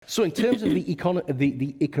So in terms of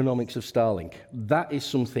the economics of Starlink, that is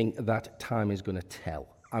something that time is going to tell.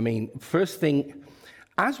 I mean, first thing,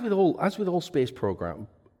 as with all space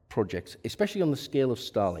projects, especially on the scale of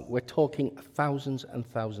Starlink, we're talking thousands and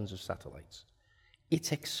thousands of satellites.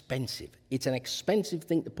 It's expensive. It's an expensive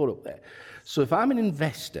thing to put up there. So if I'm an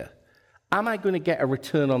investor, am I going to get a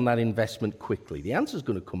return on that investment quickly? The answer is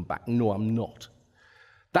going to come back, no, I'm not.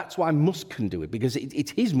 That's why Musk can do it, because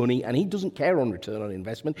it's his money and he doesn't care on return on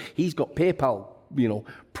investment. He's got PayPal,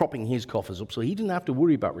 propping his coffers up, so he didn't have to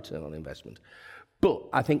worry about return on investment. But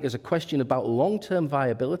I think there's a question about long-term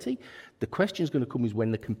viability. The question is going to come is when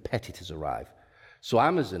the competitors arrive. So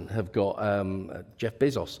Amazon have got, Jeff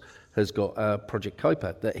Bezos has got Project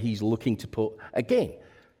Kuiper that he's looking to put, again,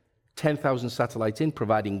 10,000 satellites in,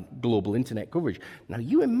 providing global internet coverage. Now,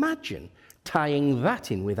 you imagine tying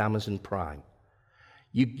that in with Amazon Prime.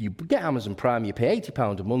 You get Amazon Prime, you pay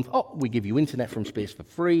 £80 a month, we give you internet from space for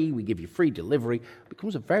free, we give you free delivery. It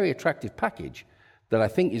becomes a very attractive package that I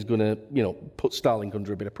think is going to, put Starlink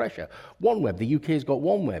under a bit of pressure. OneWeb, the UK's got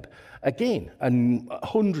OneWeb, again, and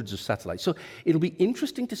hundreds of satellites. So it'll be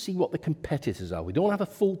interesting to see what the competitors are. We don't have a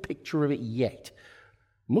full picture of it yet.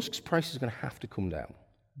 Musk's price is going to have to come down,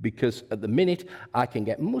 because at the minute, I can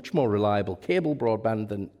get much more reliable cable broadband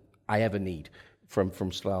than I ever need from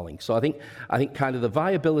Starlink. So I think kind of the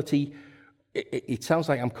viability, it sounds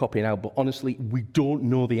like I'm copying out, but honestly, we don't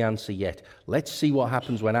know the answer yet. Let's see what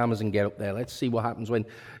happens when Amazon get up there. Let's see what happens when,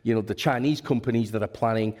 the Chinese companies that are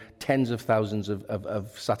planning tens of thousands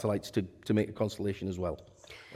of satellites to make a constellation as well.